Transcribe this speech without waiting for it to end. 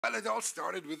Well, it all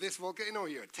started with this volcano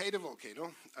here, Teide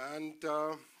volcano, and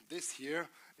this here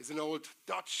is an old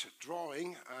Dutch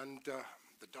drawing, and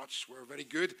the Dutch were very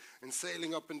good in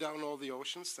sailing up and down all the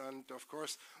oceans, and of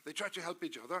course they tried to help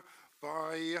each other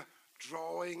by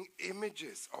drawing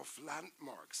images of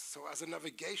landmarks. So as a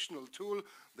navigational tool,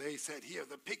 they said here,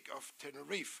 the peak of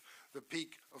Tenerife, the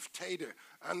peak of Teide,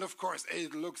 and of course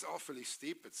it looks awfully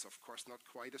steep. It's of course not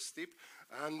quite as steep,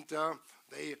 and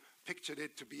they pictured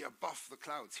it to be above the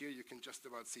clouds. Here you can just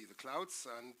about see the clouds,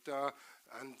 and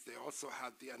they also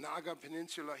had the Anaga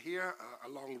Peninsula here, a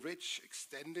long ridge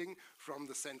extending from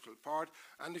the central part.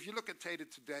 And if you look at Teide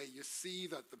today, you see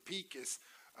that the peak is,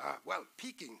 well,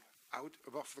 peaking out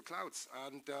above the clouds,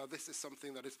 and this is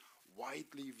something that is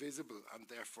widely visible and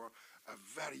therefore a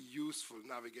very useful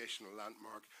navigational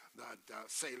landmark that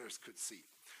sailors could see.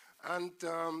 And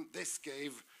this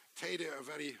gave Teide a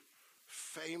very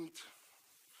famed,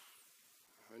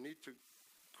 I need to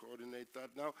coordinate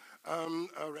that now,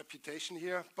 a reputation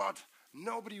here, but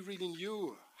nobody really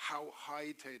knew how high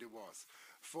Teide was.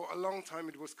 For a long time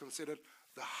it was considered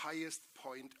the highest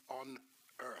point on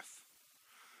Earth.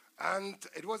 And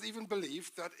it was even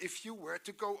believed that if you were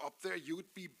to go up there,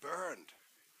 you'd be burned.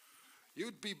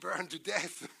 You'd be burned to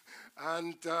death.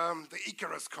 And the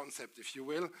Icarus concept, if you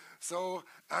will. So,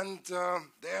 and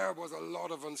there was a lot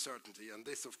of uncertainty. And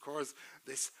this, of course,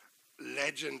 this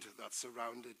legend that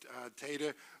surrounded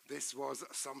Teide, this was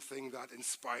something that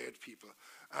inspired people.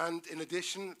 And in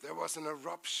addition, there was an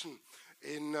eruption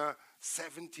in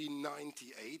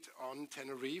 1798 on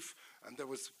Tenerife, and there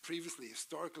was previously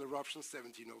historical eruptions,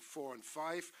 1704 and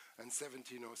 5 and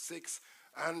 1706,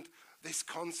 and this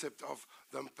concept of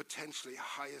the potentially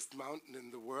highest mountain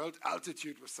in the world,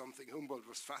 altitude was something Humboldt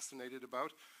was fascinated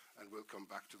about, and we'll come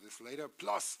back to this later,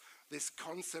 plus this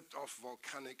concept of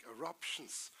volcanic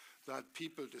eruptions that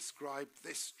people described.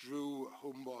 This drew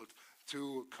Humboldt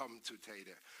to come to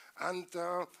Teide. And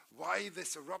why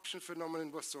this eruption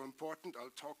phenomenon was so important,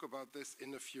 I'll talk about this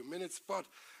in a few minutes, but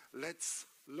let's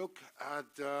look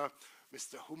at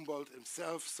Mr. Humboldt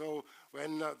himself. So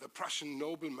when the Prussian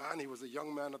nobleman, he was a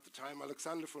young man at the time,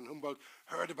 Alexander von Humboldt,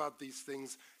 heard about these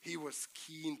things, he was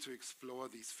keen to explore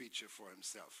these features for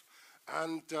himself.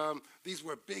 And these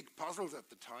were big puzzles at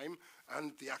the time,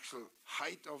 and the actual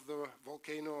height of the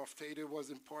volcano of Teide was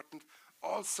important.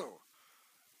 Also,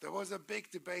 there was a big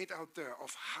debate out there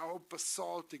of how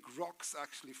basaltic rocks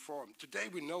actually formed. Today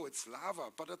we know it's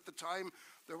lava, but at the time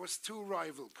there was two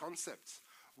rival concepts.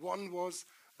 One was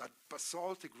that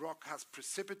basaltic rock has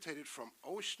precipitated from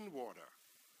ocean water.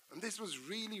 And this was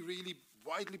really, really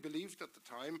widely believed at the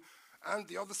time. And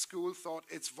the other school thought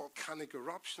it's volcanic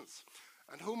eruptions.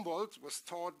 And Humboldt was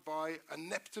taught by a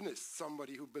Neptunist,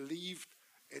 somebody who believed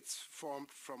it's formed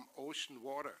from ocean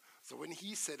water. So when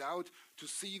he set out to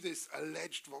see this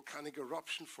alleged volcanic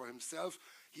eruption for himself,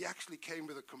 he actually came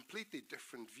with a completely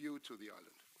different view to the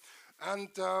island.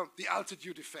 And the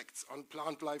altitude effects on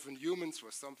plant life and humans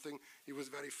was something he was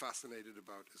very fascinated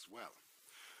about as well.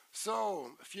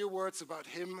 So, a few words about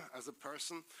him as a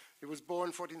person. He was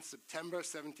born 14 September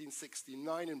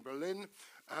 1769 in Berlin,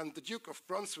 and the Duke of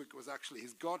Brunswick was actually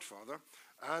his godfather.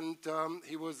 And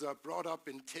he was brought up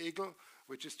in Tegel,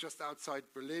 which is just outside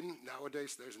Berlin.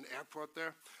 Nowadays, there's an airport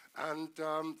there. And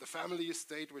the family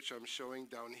estate, which I'm showing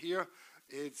down here,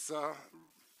 it's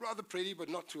rather pretty, but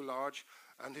not too large.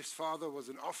 And his father was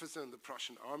an officer in the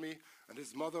Prussian army, and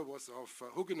his mother was of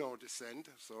Huguenot descent,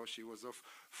 so she was of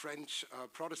French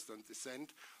Protestant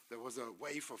descent. There was a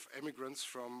wave of immigrants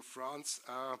from France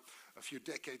a few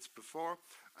decades before,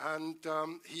 and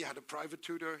he had a private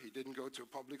tutor. He didn't go to a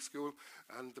public school,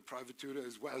 and the private tutor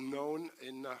is well known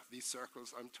in these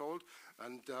circles, I'm told.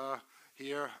 And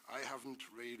here, I haven't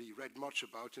really read much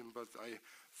about him, but I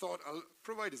thought I'll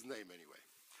provide his name anyway.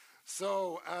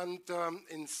 So, and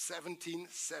in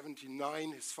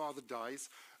 1779, his father dies,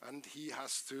 and he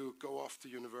has to go off to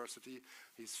university.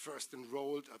 He's first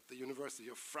enrolled at the University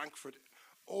of Frankfurt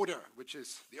Oder, which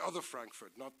is the other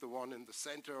Frankfurt, not the one in the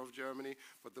center of Germany,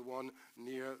 but the one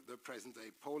near the present-day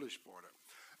Polish border.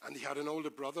 And he had an older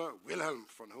brother, Wilhelm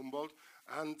von Humboldt,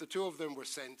 and the two of them were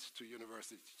sent to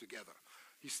university together.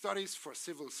 He studies for a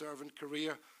civil servant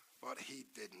career, but he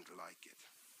didn't like it.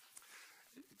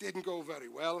 It didn't go very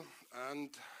well, and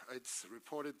it's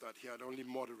reported that he had only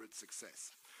moderate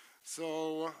success.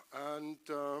 So, and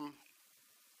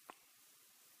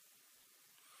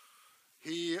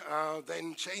he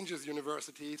then changes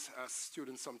universities, as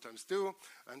students sometimes do,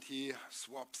 and he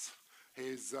swaps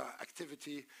his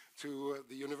activity to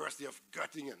the University of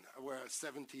Göttingen, where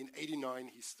 1789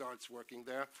 he starts working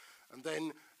there. And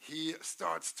then he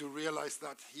starts to realize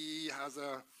that he has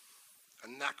a a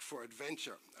knack for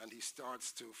adventure, and he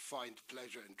starts to find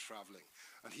pleasure in traveling.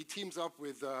 And he teams up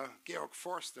with Georg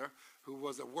Forster, who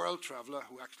was a world traveler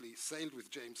who actually sailed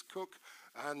with James Cook,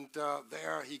 and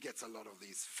there he gets a lot of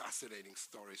these fascinating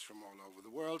stories from all over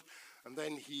the world. And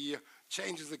then he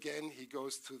changes again. He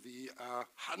goes to the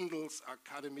Handels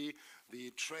Academy,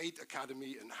 the trade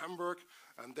academy in Hamburg,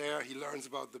 and there he learns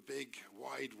about the big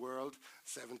wide world,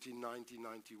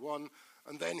 1790-91.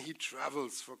 And then he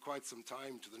travels for quite some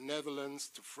time to the Netherlands,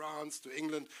 to France, to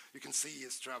England. You can see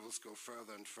his travels go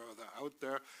further and further out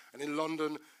there. And in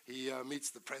London, he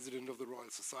meets the president of the Royal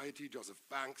Society, Joseph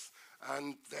Banks,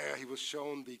 and there he was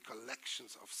shown the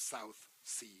collections of South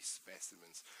Sea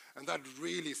specimens. And that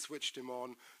really switched him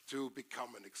on to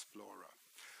become an explorer.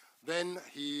 Then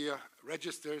he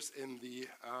registers in the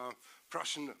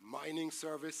Prussian mining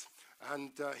service,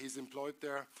 and he's employed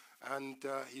there. And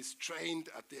he's trained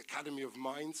at the Academy of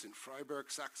Mines in Freiburg,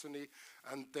 Saxony.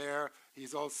 And there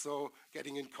he's also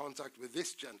getting in contact with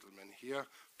this gentleman here,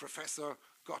 Professor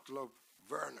Gottlob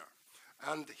Werner.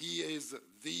 And he is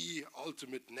the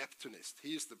ultimate Neptunist. He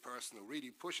is the person who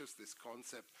really pushes this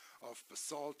concept of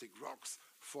basaltic rocks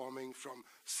forming from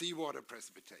seawater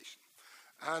precipitation.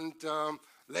 And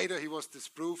later he was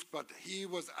disproved, but he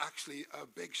was actually a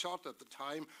big shot at the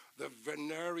time. The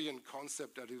Wernerian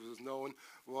concept that it was known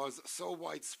was so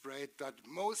widespread that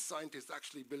most scientists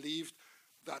actually believed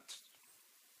that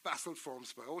basalt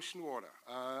forms by ocean water,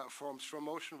 forms from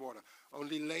ocean water.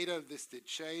 Only later this did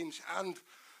change, and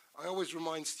I always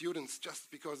remind students,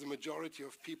 just because the majority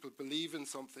of people believe in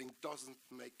something doesn't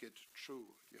make it true.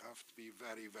 You have to be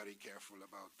very, very careful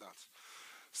about that.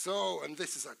 So, and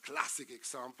this is a classic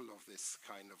example of this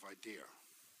kind of idea.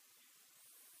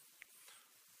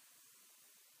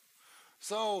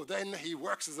 So then he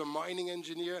works as a mining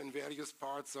engineer in various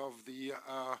parts of the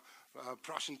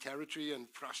Prussian territory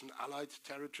and Prussian allied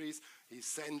territories. He's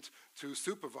sent to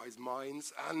supervise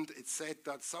mines, and it's said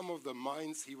that some of the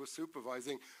mines he was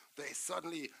supervising, they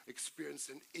suddenly experienced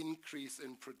an increase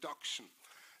in production.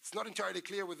 It's not entirely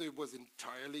clear whether it was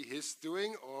entirely his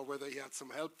doing or whether he had some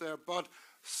help there, but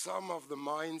some of the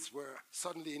mines were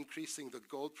suddenly increasing the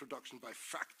gold production by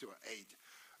factor 8.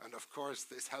 And of course,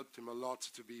 this helped him a lot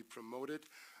to be promoted.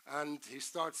 And he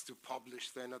starts to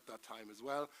publish then at that time as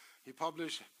well. He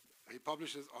publishes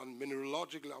on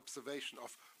mineralogical observation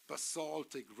of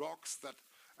basaltic rocks that,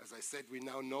 as I said, we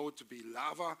now know to be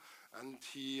lava. And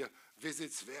he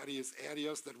visits various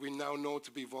areas that we now know to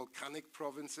be volcanic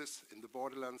provinces in the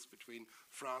borderlands between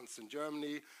France and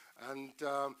Germany. And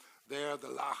there, the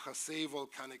La Chasseé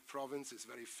volcanic province is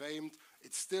very famed.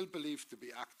 It's still believed to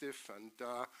be active, and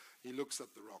he looks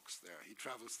at the rocks there. He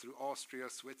travels through Austria,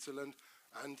 Switzerland,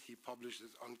 and he publishes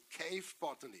on cave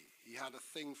botany. He had a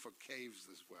thing for caves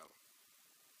as well.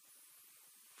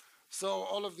 So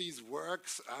all of these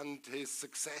works and his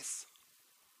success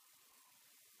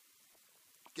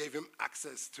gave him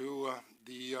access to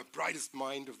the brightest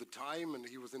mind of the time, and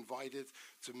he was invited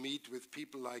to meet with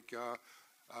people like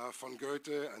von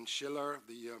Goethe and Schiller,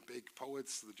 the big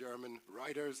poets, the German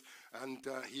writers, and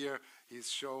here he's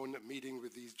shown meeting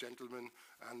with these gentlemen,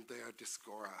 and they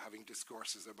are having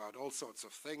discourses about all sorts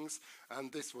of things,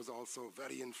 and this was also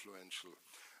very influential.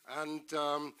 And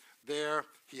there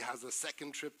he has a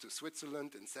second trip to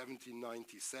Switzerland in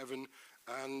 1797,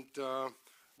 and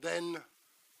then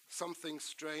something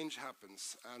strange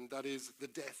happens, and that is the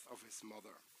death of his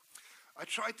mother. I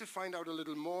tried to find out a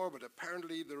little more, but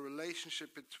apparently the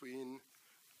relationship between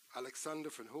Alexander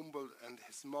von Humboldt and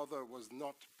his mother was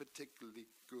not particularly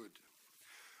good.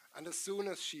 And as soon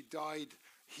as she died,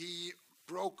 he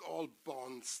broke all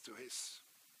bonds to his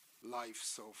life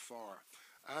so far.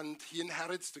 And he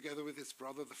inherits, together with his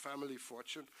brother, the family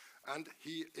fortune, and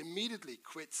he immediately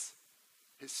quits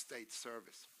his state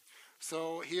service.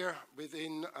 So here,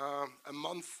 within a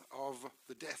month of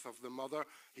the death of the mother,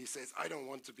 he says, I don't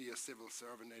want to be a civil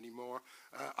servant anymore.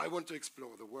 I want to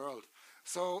explore the world.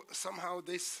 So somehow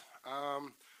this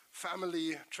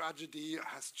family tragedy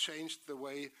has changed the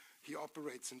way he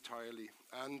operates entirely.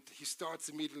 And he starts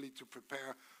immediately to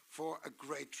prepare for a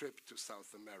great trip to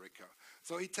South America.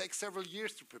 So he takes several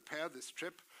years to prepare this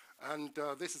trip. And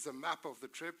this is a map of the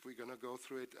trip. We're going to go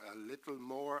through it a little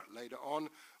more later on.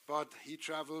 But he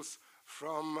travels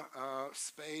from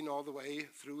Spain all the way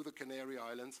through the Canary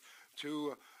Islands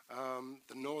to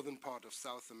the northern part of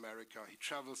South America. He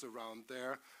travels around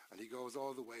there, and he goes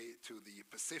all the way to the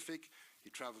Pacific. He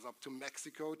travels up to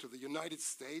Mexico, to the United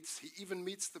States. He even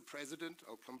meets the president.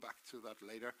 I'll come back to that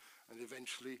later. And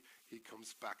eventually, he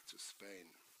comes back to Spain.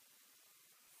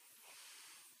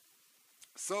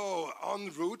 So,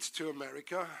 en route to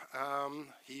America,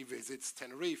 he visits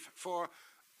Tenerife for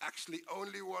actually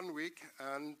only 1 week,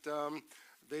 and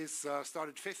this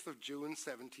started 5th of June,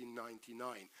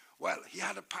 1799. Well, he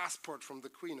had a passport from the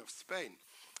Queen of Spain,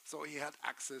 so he had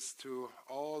access to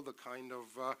all the kind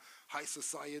of high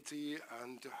society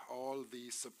and all the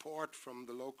support from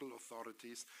the local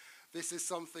authorities. This is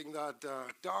something that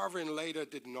Darwin later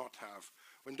did not have.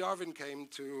 When Darwin came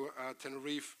to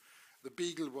Tenerife, the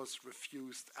Beagle was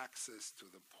refused access to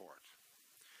the port.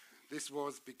 This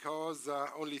was because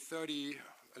only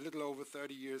a little over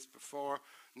 30 years before,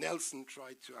 Nelson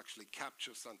tried to actually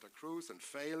capture Santa Cruz and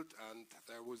failed, and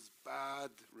there was bad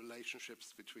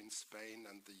relationships between Spain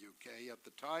and the UK at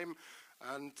the time.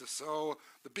 And so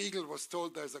the Beagle was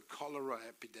told there's a cholera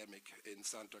epidemic in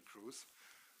Santa Cruz.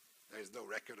 There's no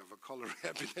record of a cholera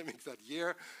epidemic that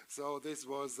year, so this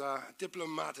was a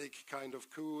diplomatic kind of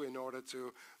coup in order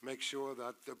to make sure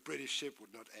that the British ship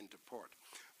would not enter port.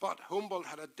 But Humboldt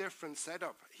had a different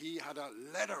setup. He had a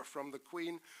letter from the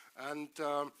Queen, and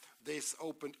this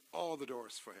opened all the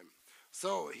doors for him.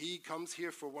 So he comes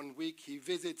here for 1 week. He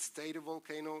visits Teide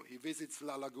volcano. He visits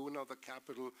La Laguna, the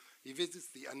capital. He visits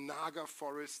the Anaga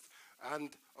forest, and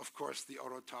of course the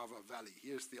Orotava Valley.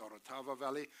 Here's the Orotava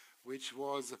Valley, which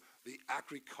was the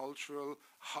agricultural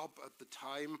hub at the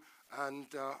time, and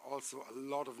also a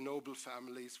lot of noble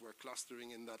families were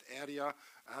clustering in that area,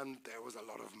 and there was a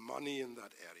lot of money in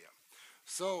that area.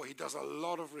 So he does a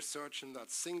lot of research in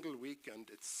that single week, and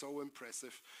it's so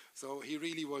impressive. So he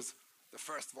really was the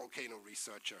first volcano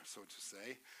researcher, so to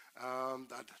say,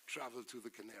 that traveled to the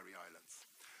Canary Islands.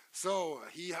 So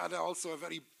he had also a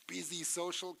very busy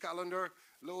social calendar,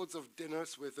 loads of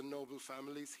dinners with the noble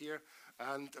families here,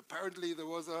 and apparently there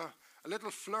was a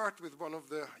little flirt with one of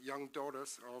the young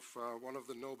daughters of one of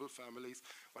the noble families,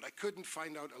 but I couldn't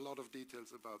find out a lot of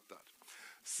details about that.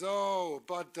 So,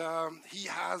 but he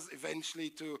has eventually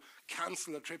to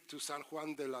cancel a trip to San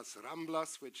Juan de las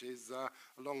Ramblas, which is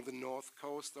along the north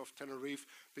coast of Tenerife,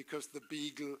 because the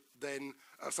Beagle then,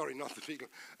 sorry, not the Beagle,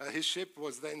 his ship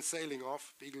was then sailing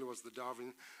off. Beagle was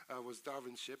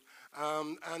Darwin's ship,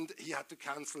 and he had to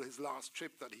cancel his last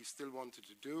trip that he still wanted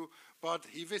to do, but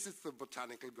he visits the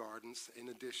botanical gardens in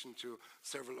addition to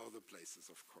several other places,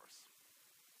 of course.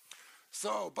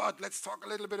 So, but let's talk a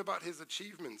little bit about his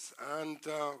achievements. And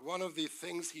one of the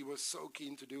things he was so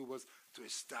keen to do was to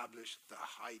establish the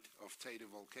height of Teide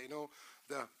volcano,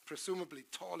 the presumably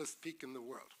tallest peak in the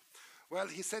world. Well,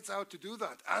 he sets out to do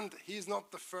that, and he's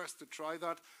not the first to try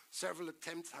that. Several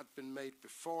attempts had been made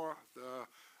before. The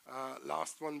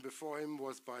last one before him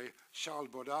was by Charles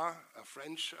Baudin, a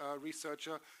French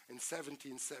researcher, in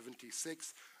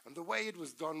 1776. And the way it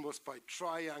was done was by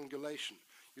triangulation.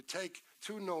 You take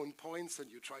two known points and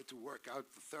you try to work out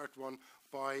the third one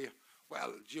by,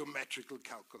 well, geometrical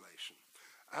calculation.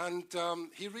 And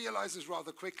he realizes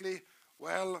rather quickly,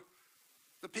 well,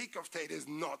 the peak of Teide is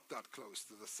not that close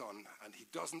to the sun, and he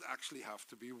doesn't actually have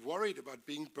to be worried about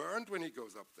being burned when he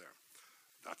goes up there.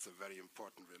 That's a very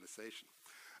important realization.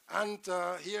 And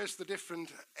here's the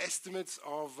different estimates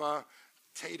of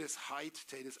Teide's height,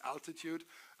 Teide's altitude,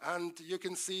 and you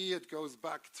can see it goes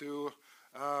back to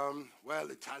well,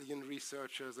 Italian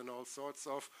researchers and all sorts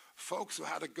of folks who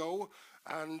had a go.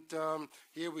 And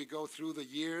here we go through the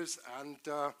years. And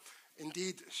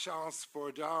indeed, Charles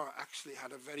Baudin actually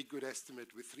had a very good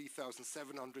estimate with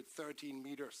 3,713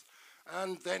 meters.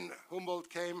 And then Humboldt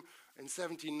came in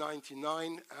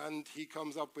 1799, and he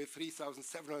comes up with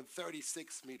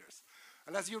 3,736 meters.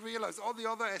 And as you realize, all the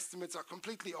other estimates are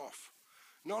completely off.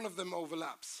 None of them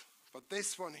overlaps. But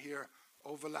this one here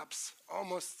overlaps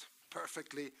almost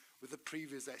perfectly with the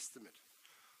previous estimate.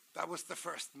 That was the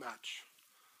first match.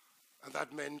 And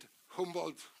that meant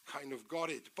Humboldt kind of got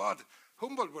it. But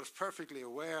Humboldt was perfectly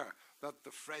aware that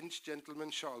the French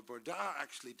gentleman Charles Baudin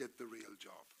actually did the real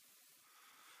job.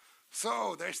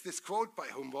 So there's this quote by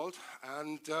Humboldt,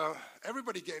 and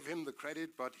everybody gave him the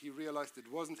credit, but he realized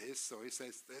it wasn't his, so he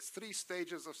says, there's 3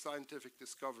 stages of scientific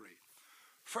discovery.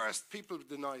 First, people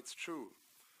deny it's true.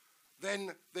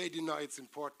 Then they deny it's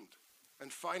important.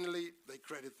 And finally, they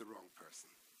credit the wrong person.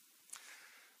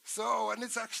 So, and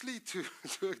it's actually, to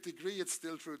a degree, it's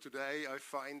still true today. I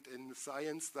find in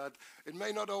science that it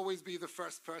may not always be the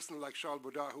first person like Charles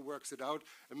Baudin who works it out.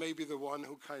 It may be the one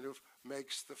who kind of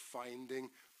makes the finding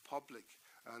public,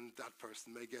 and that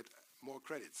person may get more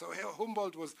credit. So here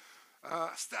Humboldt was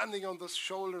standing on the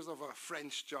shoulders of a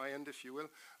French giant, if you will,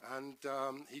 and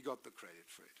he got the credit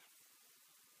for it.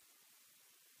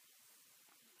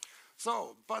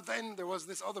 So, but then there was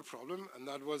this other problem, and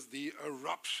that was the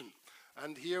eruption.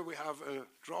 And here we have a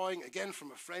drawing, again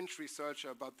from a French researcher,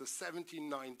 about the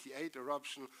 1798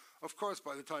 eruption. Of course,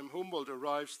 by the time Humboldt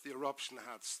arrives, the eruption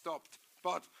had stopped.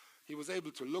 But he was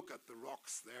able to look at the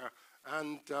rocks there,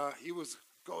 and he was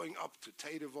going up to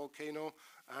Teide volcano,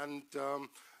 and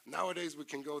nowadays we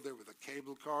can go there with a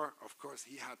cable car. Of course,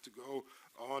 he had to go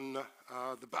on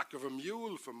the back of a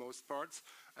mule for most parts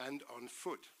and on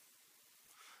foot.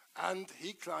 And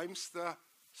he climbs the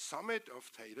summit of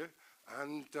Teide,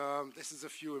 and this is a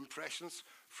few impressions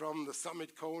from the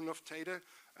summit cone of Teide,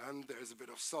 and there's a bit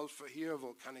of sulfur here,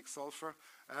 volcanic sulfur,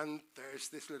 and there's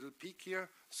this little peak here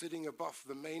sitting above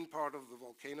the main part of the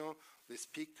volcano. This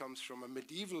peak comes from a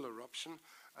medieval eruption,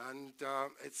 and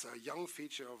it's a young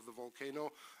feature of the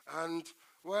volcano, and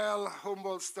well,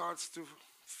 Humboldt starts to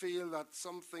feel that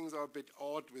some things are a bit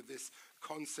odd with this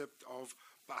concept of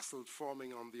basalt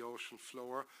forming on the ocean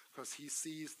floor, because he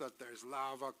sees that there's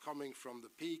lava coming from the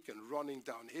peak and running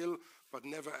downhill, but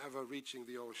never ever reaching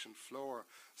the ocean floor.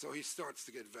 So he starts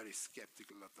to get very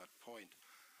skeptical at that point.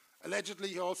 Allegedly,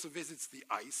 he also visits the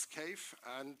ice cave,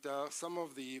 and some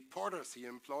of the porters he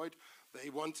employed, they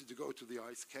wanted to go to the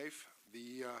ice cave.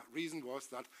 The reason was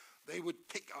that they would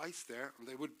pick ice there, and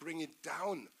they would bring it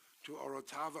down to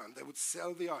Orotava, and they would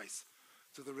sell the ice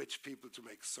to the rich people to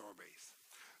make sorbets.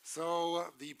 So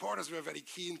the porters were very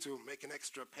keen to make an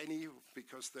extra penny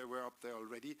because they were up there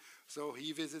already. So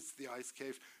he visits the ice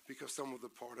cave because some of the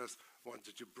porters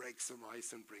wanted to break some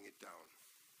ice and bring it down.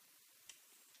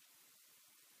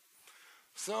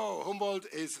 So Humboldt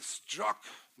is struck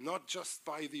not just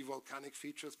by the volcanic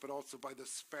features, but also by the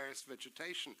sparse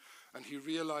vegetation. And he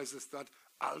realizes that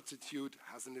altitude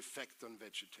has an effect on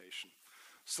vegetation.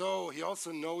 So he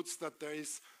also notes that there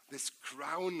is this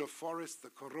crown of forest, the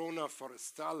Corona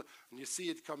Forestal, and you see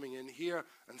it coming in here,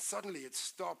 and suddenly it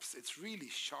stops. It's really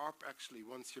sharp, actually,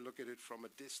 once you look at it from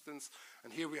a distance.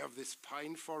 And here we have this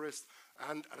pine forest,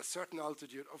 and at a certain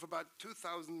altitude of about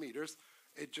 2,000 meters,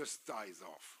 it just dies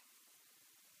off.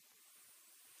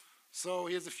 So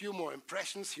here's a few more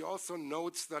impressions. He also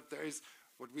notes that there is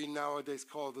what we nowadays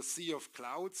call the Sea of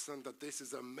Clouds, and that this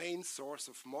is a main source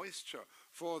of moisture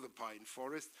for the pine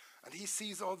forest. And he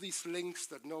sees all these links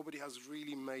that nobody has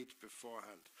really made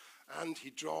beforehand. And he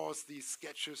draws these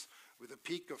sketches with a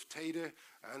peak of Teide,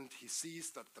 and he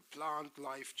sees that the plant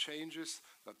life changes,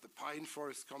 that the pine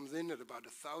forest comes in at about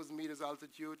 1,000 meters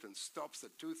altitude and stops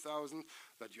at 2,000,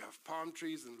 that you have palm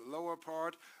trees in the lower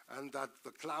part, and that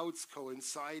the clouds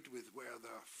coincide with where the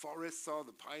forests are,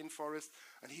 the pine forest,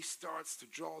 and he starts to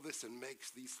draw this and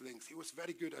makes these links. He was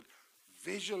very good at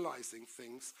visualizing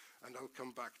things, and I'll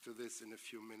come back to this in a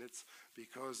few minutes,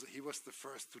 because he was the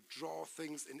first to draw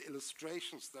things in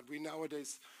illustrations that we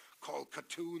nowadays call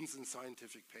cartoons in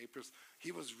scientific papers.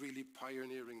 He was really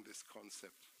pioneering this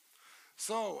concept.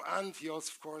 So, and he also,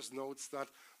 of course, notes that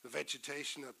the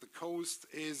vegetation at the coast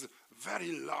is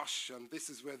very lush, and this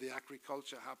is where the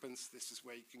agriculture happens. This is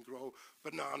where you can grow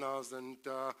bananas and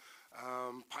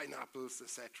pineapples,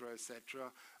 etc.,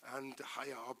 etc. And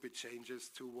higher up it changes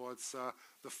towards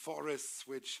the forests,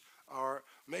 which are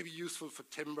maybe useful for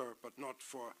timber, but not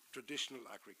for traditional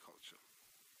agriculture.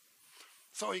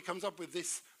 So he comes up with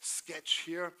this sketch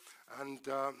here, and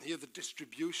here the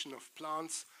distribution of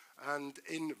plants and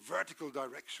in vertical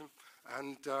direction.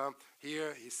 And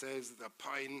here he says the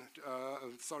palm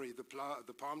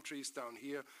trees down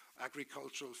here,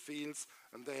 agricultural fields,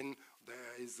 and then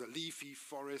there is a leafy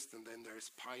forest, and then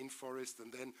there's pine forest,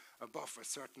 and then above a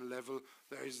certain level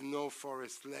there is no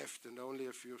forest left, and only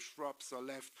a few shrubs are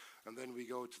left, and then we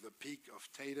go to the peak of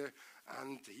Teide,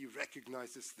 and he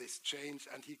recognizes this change,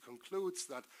 and he concludes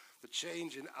that the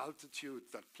change in altitude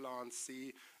that plants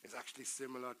see is actually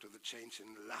similar to the change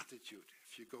in latitude.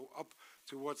 If you go up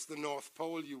towards the North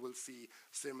Pole, you will see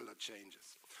similar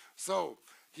changes. So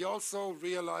he also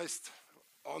realized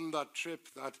on that trip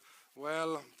that,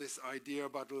 well, this idea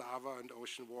about lava and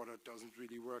ocean water doesn't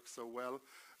really work so well,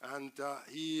 and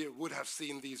he would have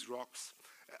seen these rocks.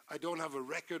 I don't have a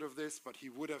record of this, but he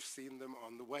would have seen them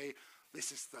on the way.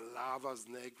 This is the Lavas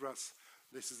Negras.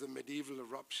 This is a medieval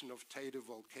eruption of Teide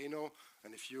volcano,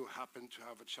 and if you happen to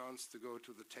have a chance to go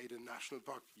to the Teide National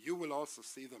Park, you will also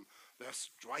see them. They're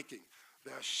striking.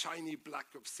 They're shiny black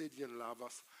obsidian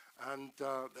lavas, and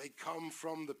they come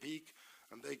from the peak,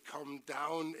 and they come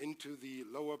down into the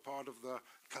lower part of the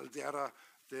Caldera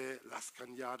de las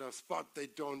Cañadas, but they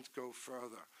don't go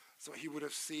further. So he would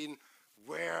have seen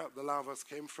where the lavas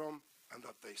came from and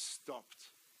that they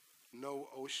stopped. No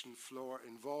ocean floor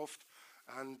involved,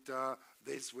 and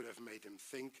this would have made him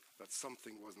think that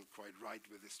something wasn't quite right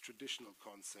with this traditional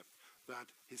concept that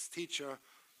his teacher,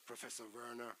 Professor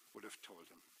Werner, would have told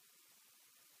him.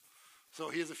 So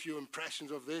here's a few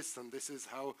impressions of this, and this is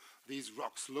how these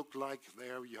rocks look like.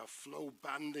 There you have flow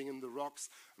banding in the rocks,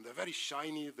 and they're very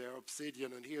shiny, they're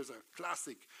obsidian, and here's a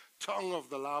classic tongue of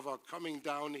the lava coming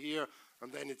down here,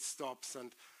 and then it stops,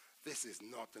 and this is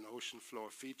not an ocean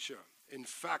floor feature. In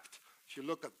fact, if you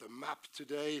look at the map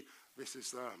today, this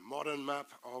is a modern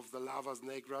map of the Lavas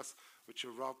Negras, which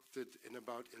erupted in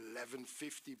about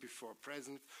 1150 before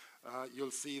present.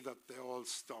 You'll see that they all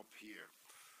stop here.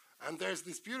 And there's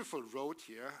this beautiful road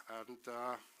here, and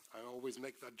I always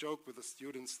make that joke with the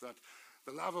students that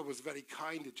the lava was very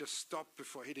kind, it just stopped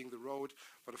before hitting the road,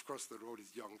 but of course the road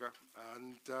is younger.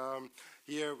 And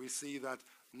here we see that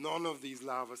none of these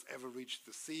lavas ever reached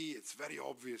the sea. It's very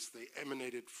obvious they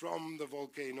emanated from the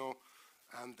volcano,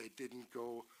 and they didn't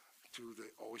go to the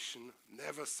ocean,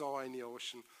 never saw any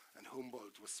ocean, and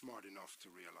Humboldt was smart enough to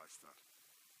realize that.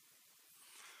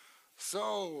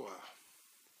 So,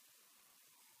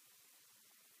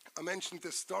 I mentioned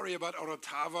this story about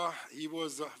Orotava. He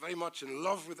was very much in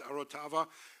love with Orotava,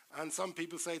 and some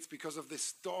people say it's because of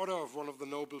this daughter of one of the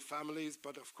noble families,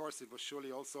 but of course it was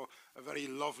surely also a very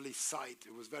lovely site.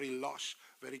 It was very lush,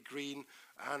 very green,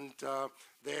 and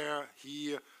there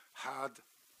he had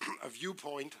a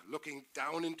viewpoint looking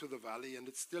down into the valley, and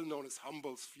it's still known as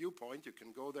Humboldt's viewpoint. You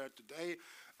can go there today,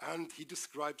 and he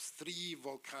describes 3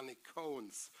 volcanic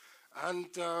cones. And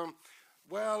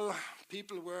well,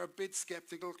 people were a bit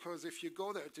skeptical, because if you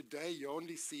go there today, you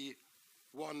only see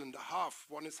 1.5.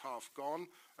 One is half gone,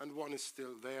 and one is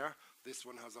still there. This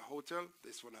one has a hotel,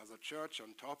 this one has a church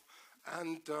on top,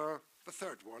 and the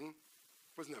third one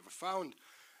was never found.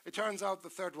 It turns out the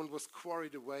third one was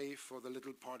quarried away for the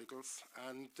little particles,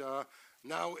 and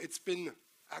now it's been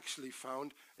actually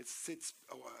found. It sat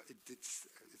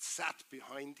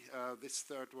behind this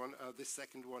third one, this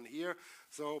second one here.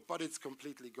 So, but it's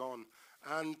completely gone.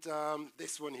 And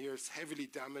this one here is heavily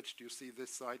damaged. You see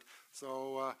this side.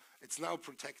 So it's now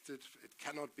protected. It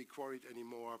cannot be quarried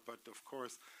anymore. But of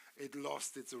course, it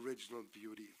lost its original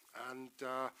beauty. And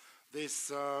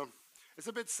this is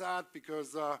a bit sad,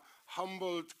 because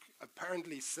Humboldt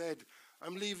apparently said,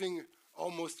 "I'm leaving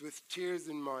almost with tears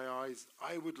in my eyes.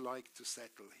 I would like to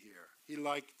settle here." He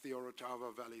liked the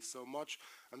Orotava Valley so much,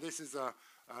 and this is a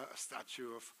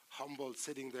statue of Humboldt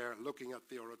sitting there looking at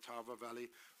the Orotava Valley.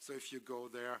 So if you go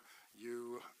there,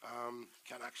 you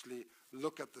can actually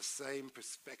look at the same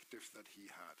perspective that he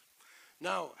had.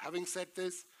 Now, having said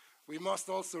this, we must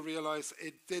also realize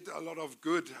it did a lot of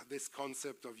good, this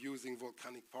concept of using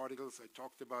volcanic particles. I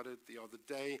talked about it the other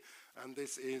day, and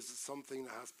this is something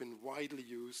that has been widely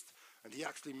used, and he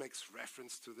actually makes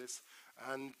reference to this.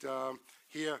 And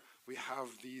here we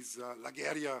have these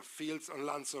Lageria fields on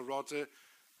Lanzarote,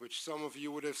 which some of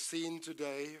you would have seen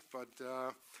today, but,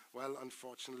 well,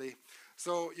 unfortunately.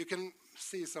 So you can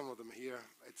see some of them here.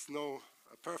 It's no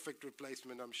perfect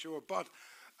replacement, I'm sure, but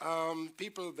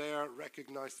people there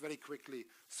recognized very quickly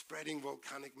spreading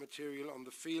volcanic material on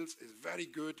the fields is very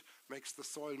good, makes the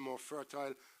soil more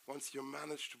fertile. Once you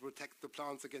manage to protect the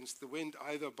plants against the wind,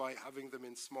 either by having them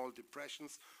in small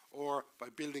depressions or by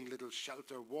building little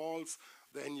shelter walls,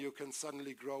 then you can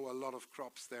suddenly grow a lot of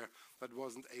crops there that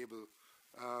wasn't able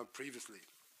previously.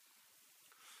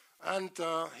 And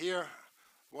here,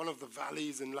 one of the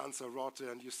valleys in Lanzarote,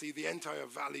 and you see the entire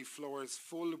valley floor is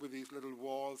full with these little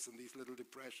walls and these little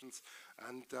depressions,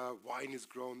 and wine is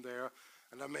grown there.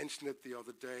 And I mentioned it the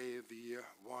other day, the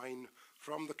wine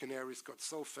from the Canaries got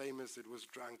so famous it was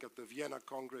drank at the Vienna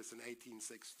Congress in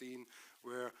 1816,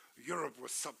 where Europe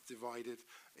was subdivided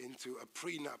into a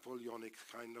pre-Napoleonic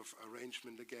kind of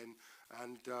arrangement again.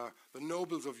 And the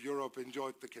nobles of Europe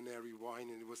enjoyed the Canary wine,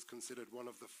 and it was considered one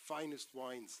of the finest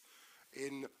wines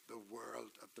in the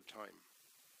world at the time.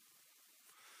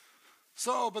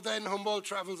 So, but then Humboldt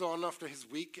travels on after his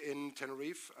week in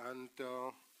Tenerife, and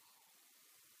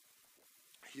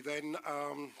he then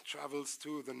travels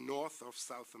to the north of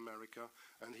South America,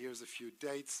 and here's a few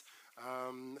dates.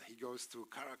 He goes to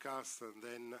Caracas, and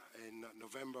then in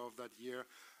November of that year,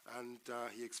 and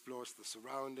he explores the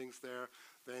surroundings there.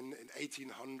 Then in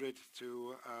 1800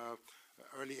 to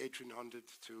early 1800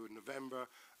 to November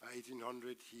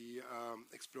 1800, he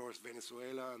explores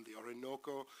Venezuela and the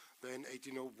Orinoco. Then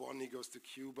 1801, he goes to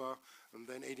Cuba, and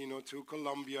then 1802,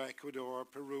 Colombia, Ecuador,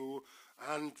 Peru,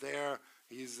 and there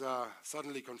he's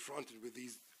suddenly confronted with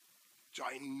these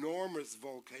ginormous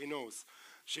volcanoes,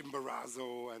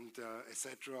 Chimborazo and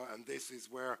etc. And this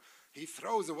is where he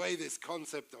throws away this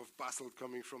concept of basalt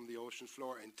coming from the ocean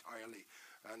floor entirely,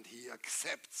 and he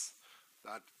accepts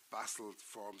that basalt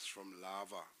forms from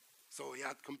lava. So he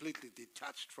had completely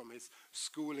detached from his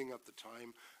schooling at the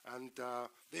time. And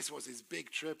this was his big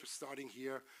trip, starting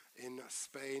here in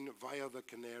Spain via the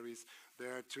Canaries,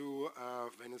 there to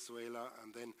Venezuela,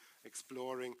 and then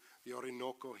exploring the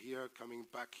Orinoco here, coming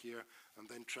back here, and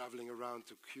then traveling around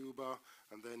to Cuba,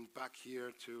 and then back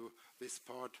here to this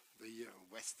part, the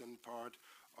western part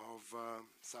of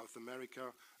South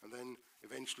America, and then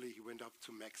eventually he went up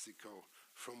to Mexico,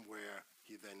 from where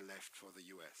he then left for the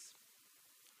US.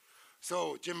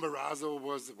 So Chimborazo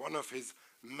was one of his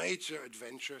major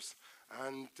adventures,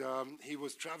 and he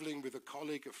was traveling with a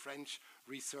colleague, a French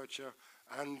researcher,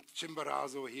 and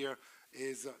Chimborazo here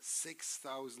is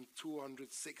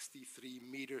 6,263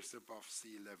 meters above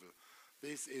sea level.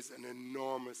 This is an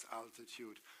enormous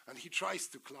altitude, and he tries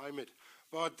to climb it,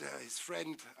 but his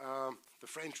friend, the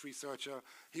French researcher,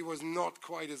 he was not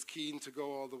quite as keen to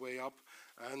go all the way up,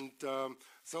 and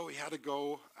so he had to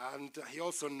go, and he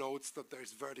also notes that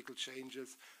there's vertical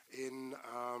changes in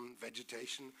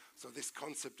vegetation, so this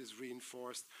concept is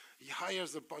reinforced. He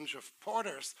hires a bunch of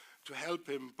porters to help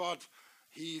him, but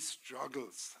he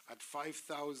struggles. At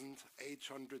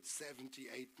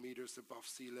 5,878 meters above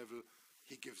sea level,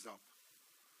 he gives up.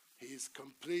 He is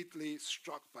completely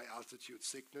struck by altitude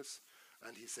sickness,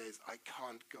 and he says, I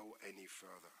can't go any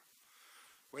further.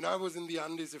 When I was in the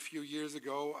Andes a few years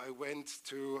ago, I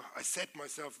set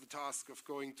myself the task of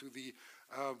going to the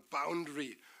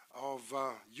boundary of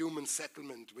human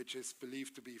settlement, which is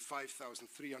believed to be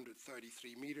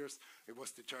 5,333 meters. It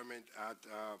was determined at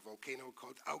a volcano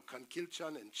called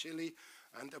Aucanquilchan in Chile,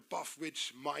 and above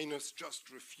which miners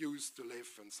just refused to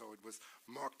live, and so it was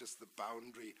marked as the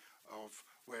boundary of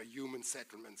where human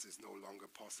settlements is no longer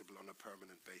possible on a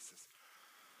permanent basis.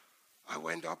 I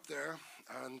went up there,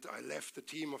 and I left a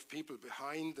team of people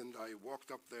behind, and I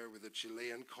walked up there with a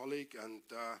Chilean colleague, and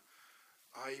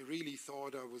I really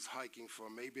thought I was hiking for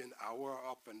maybe an hour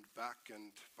up and back,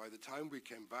 and by the time we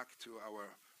came back to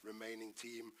our remaining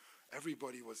team,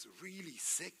 everybody was really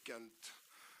sick, and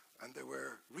they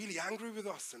were really angry with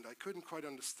us, and I couldn't quite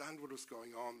understand what was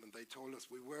going on, and they told us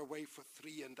we were away for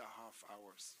 3.5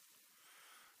 hours.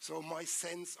 So my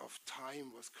sense of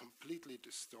time was completely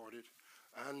distorted,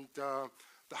 and the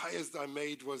highest I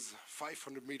made was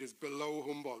 500 meters below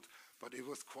Humboldt, but it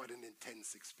was quite an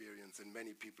intense experience, and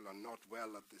many people are not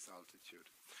well at this altitude.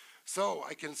 So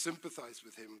I can sympathize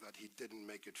with him that he didn't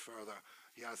make it further.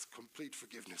 He has complete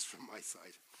forgiveness from my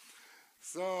side.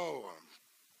 So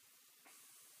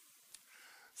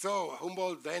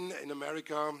Humboldt then in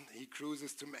America, he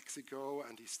cruises to Mexico,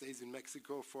 and he stays in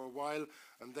Mexico for a while,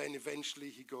 and then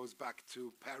eventually he goes back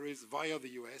to Paris via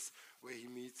the US, where he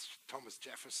meets Thomas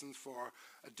Jefferson for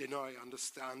a dinner, I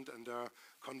understand, and a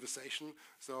conversation.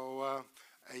 So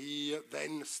he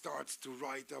then starts to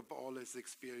write up all his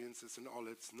experiences and all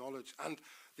his knowledge, and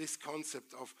this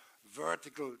concept of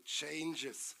vertical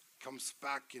changes comes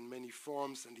back in many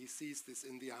forms, and he sees this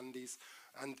in the Andes.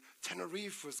 And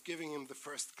Tenerife was giving him the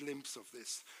first glimpse of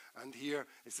this. And here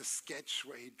is a sketch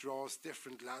where he draws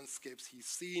different landscapes he's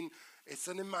seen. It's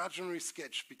an imaginary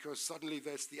sketch because suddenly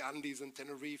there's the Andes and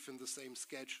Tenerife in the same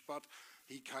sketch, but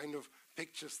he kind of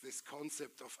pictures this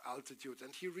concept of altitude.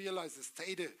 And he realizes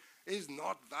Teide is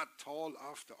not that tall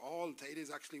after all. Teide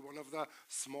is actually one of the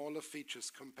smaller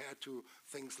features compared to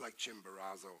things like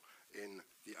Chimborazo in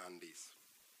the Andes.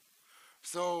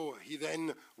 So he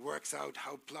then works out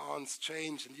how plants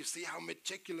change, and you see how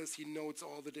meticulous he notes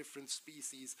all the different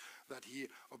species that he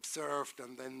observed,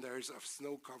 and then there's a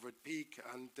snow-covered peak,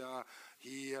 and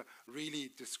he really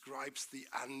describes the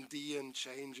Andean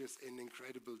changes in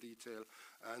incredible detail,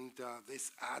 and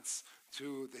this adds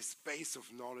to this base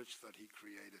of knowledge that he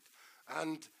created.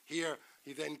 And here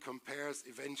he then compares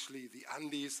eventually the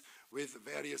Andes with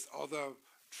various other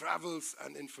travels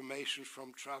and information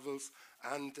from travels,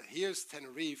 and here's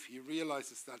Tenerife. He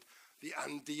realizes that the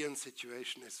Andean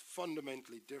situation is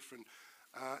fundamentally different.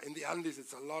 In the Andes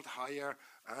it's a lot higher,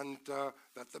 and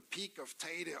that the peak of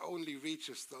Teide only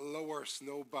reaches the lower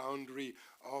snow boundary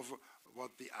of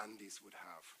what the Andes would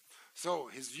have. So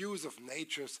his Views of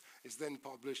Natures is then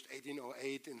published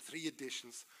 1808 in 3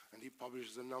 editions, and he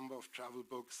publishes a number of travel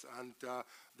books, and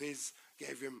this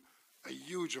gave him a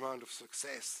huge amount of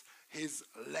success. His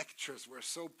lectures were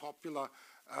so popular.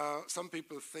 Some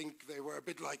people think they were a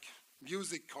bit like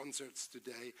music concerts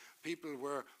today. People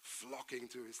were flocking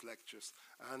to his lectures.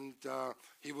 And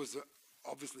he was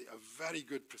obviously a very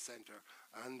good presenter.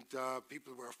 And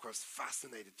people were, of course,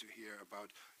 fascinated to hear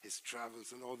about his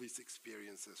travels and all these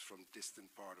experiences from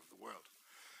distant part of the world.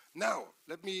 Now,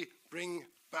 let me bring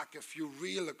back a few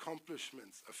real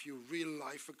accomplishments, a few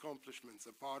real-life accomplishments.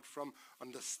 Apart from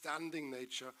understanding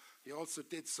nature, he also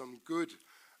did some good.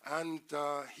 And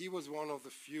he was one of the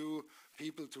few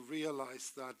people to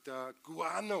realize that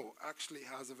guano actually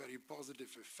has a very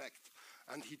positive effect.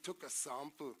 And he took a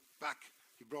sample back,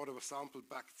 he brought a sample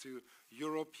back to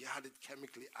Europe, he had it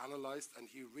chemically analyzed, and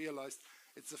he realized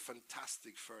it's a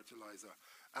fantastic fertilizer.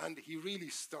 And he really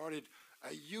started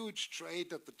a huge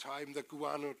trade at the time, the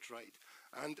guano trade.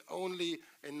 And only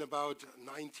in about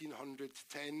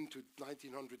 1910 to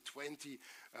 1920,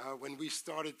 when we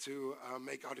started to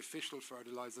make artificial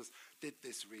fertilizers, did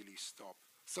this really stop.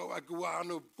 So a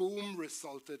guano boom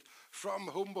resulted from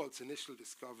Humboldt's initial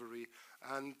discovery,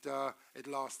 and it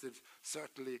lasted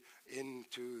certainly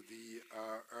into the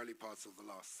early parts of the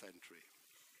last century.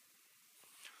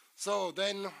 So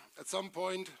then, at some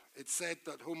point, it's said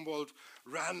that Humboldt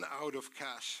ran out of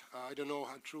cash. I don't know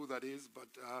how true that is, but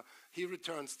he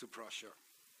returns to Prussia.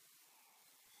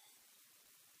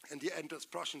 And he enters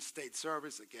Prussian state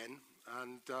service again,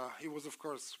 and he was, of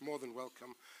course, more than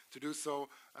welcome to do so,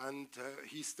 and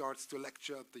he starts to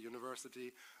lecture at the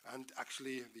university, and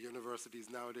actually the university is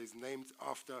nowadays named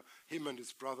after him and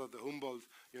his brother, the Humboldt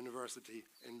University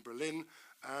in Berlin,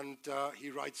 and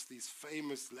he writes these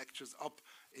famous lectures up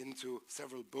into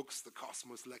several books, the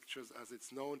Cosmos Lectures as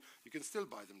it's known. You can still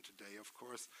buy them today, of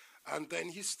course. And then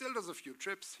he still does a few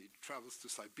trips. He travels to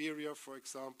Siberia, for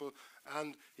example,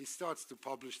 and he starts to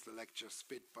publish the lectures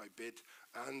bit by bit.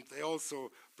 And they also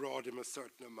brought him a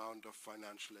certain amount of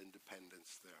financial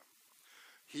independence there.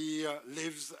 He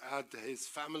lives at his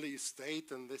family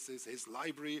estate, and this is his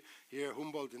library here,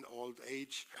 Humboldt in old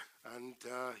age, and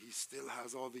he still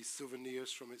has all these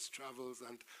souvenirs from his travels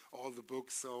and all the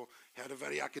books, so he had a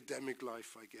very academic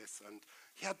life, I guess, and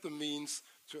he had the means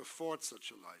to afford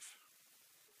such a life.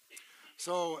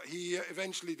 So he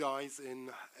eventually dies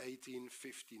in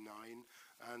 1859,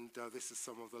 and this is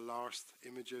some of the last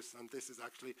images, and this is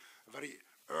actually a very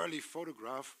early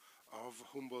photograph of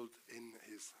Humboldt in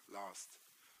his last,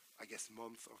 I guess,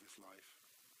 month of his life.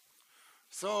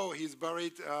 So he's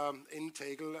buried in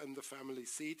Tegel in the family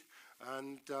seat,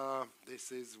 and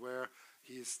this is where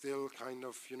he is still kind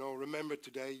of, remembered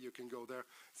today. You can go there.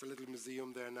 It's a little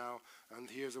museum there now, and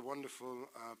here's a wonderful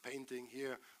painting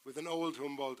here with an old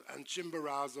Humboldt and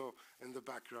Chimborazo in the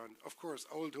background. Of course,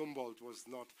 old Humboldt was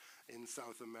not in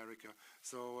South America,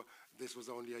 so this was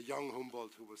only a young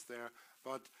Humboldt who was there,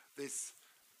 but this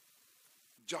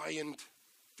giant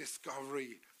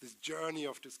discovery, this journey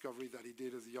of discovery that he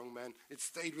did as a young man, it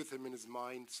stayed with him in his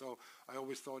mind. So I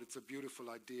always thought it's a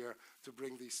beautiful idea to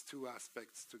bring these two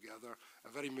aspects together. A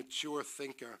very mature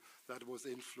thinker that was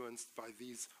influenced by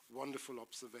these wonderful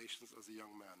observations as a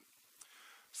young man.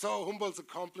 So Humboldt's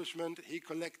accomplishment, he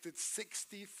collected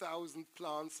 60,000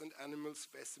 plants and animal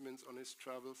specimens on his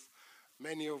travels,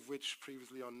 many of which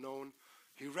previously unknown.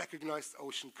 He recognized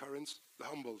ocean currents, the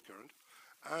Humboldt current,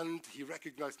 and he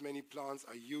recognized many plants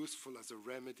are useful as a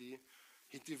remedy.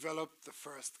 He developed the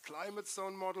first climate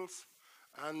zone models,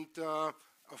 and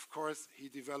of course he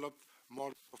developed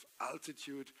models of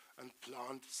altitude and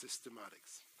plant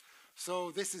systematics.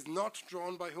 So this is not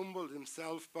drawn by Humboldt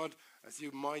himself, but as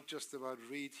you might just about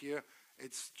read here,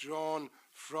 it's drawn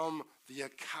from the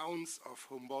accounts of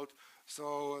Humboldt.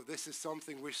 So this is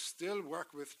something we still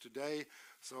work with today.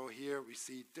 So here we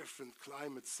see different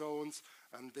climate zones,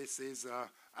 and this is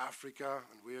Africa,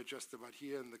 and we are just about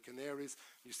here in the Canaries.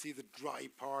 You see the dry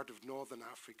part of northern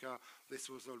Africa. This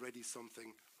was already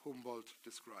something Humboldt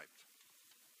described.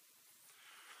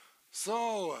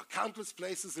 So countless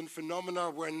places and phenomena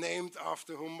were named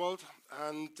after Humboldt,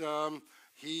 and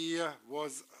he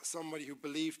was somebody who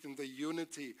believed in the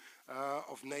unity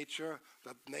of nature,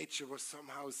 that nature was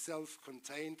somehow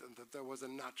self-contained and that there was a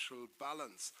natural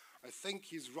balance. I think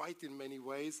he's right in many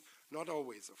ways, not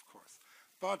always, of course.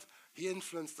 But he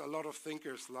influenced a lot of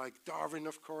thinkers like Darwin,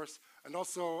 of course, and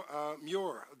also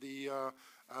Muir, the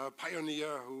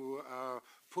pioneer who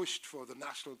pushed for the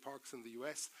national parks in the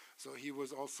US. So he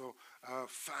was also a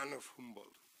fan of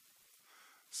Humboldt.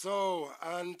 So,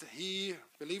 and he,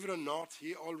 believe it or not,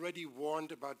 he already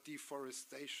warned about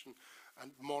deforestation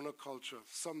and monoculture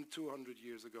some 200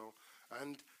 years ago.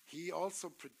 And he also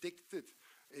predicted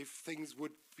if things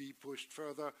would be pushed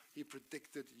further, he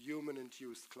predicted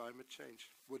human-induced climate change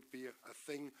would be a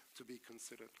thing to be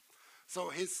considered. So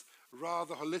his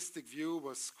rather holistic view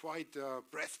was quite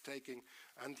breathtaking,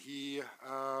 and he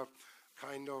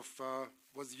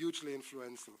was hugely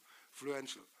influential.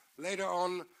 Later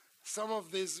on, some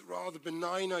of these rather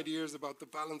benign ideas about the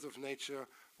balance of nature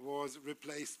was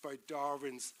replaced by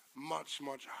Darwin's much,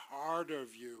 much harder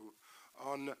view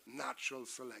on natural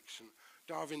selection.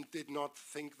 Darwin did not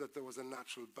think that there was a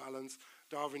natural balance.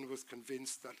 Darwin was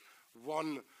convinced that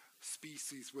one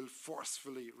species will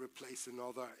forcefully replace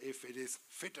another if it is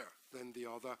fitter than the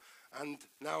other. And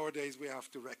nowadays we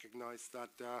have to recognize that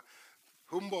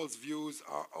Humboldt's views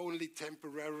are only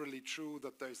temporarily true,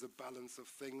 that there's a balance of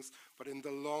things, but in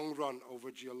the long run,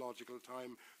 over geological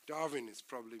time, Darwin is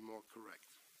probably more correct.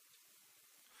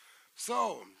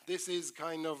 So this is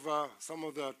kind of some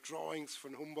of the drawings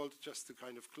from Humboldt, just to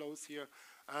kind of close here.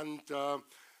 And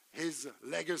his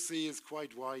legacy is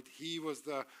quite wide. He was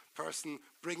the person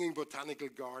bringing botanical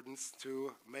gardens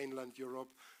to mainland Europe.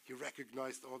 He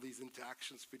recognized all these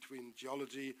interactions between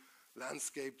geology,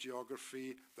 landscape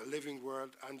geography, the living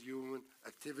world, and human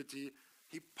activity.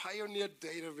 He pioneered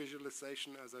data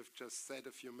visualization, as I've just said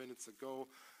a few minutes ago.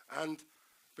 And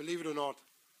believe it or not,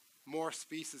 more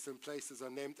species and places are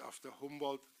named after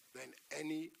Humboldt than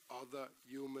any other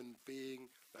human being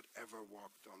that ever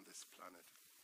walked on this planet.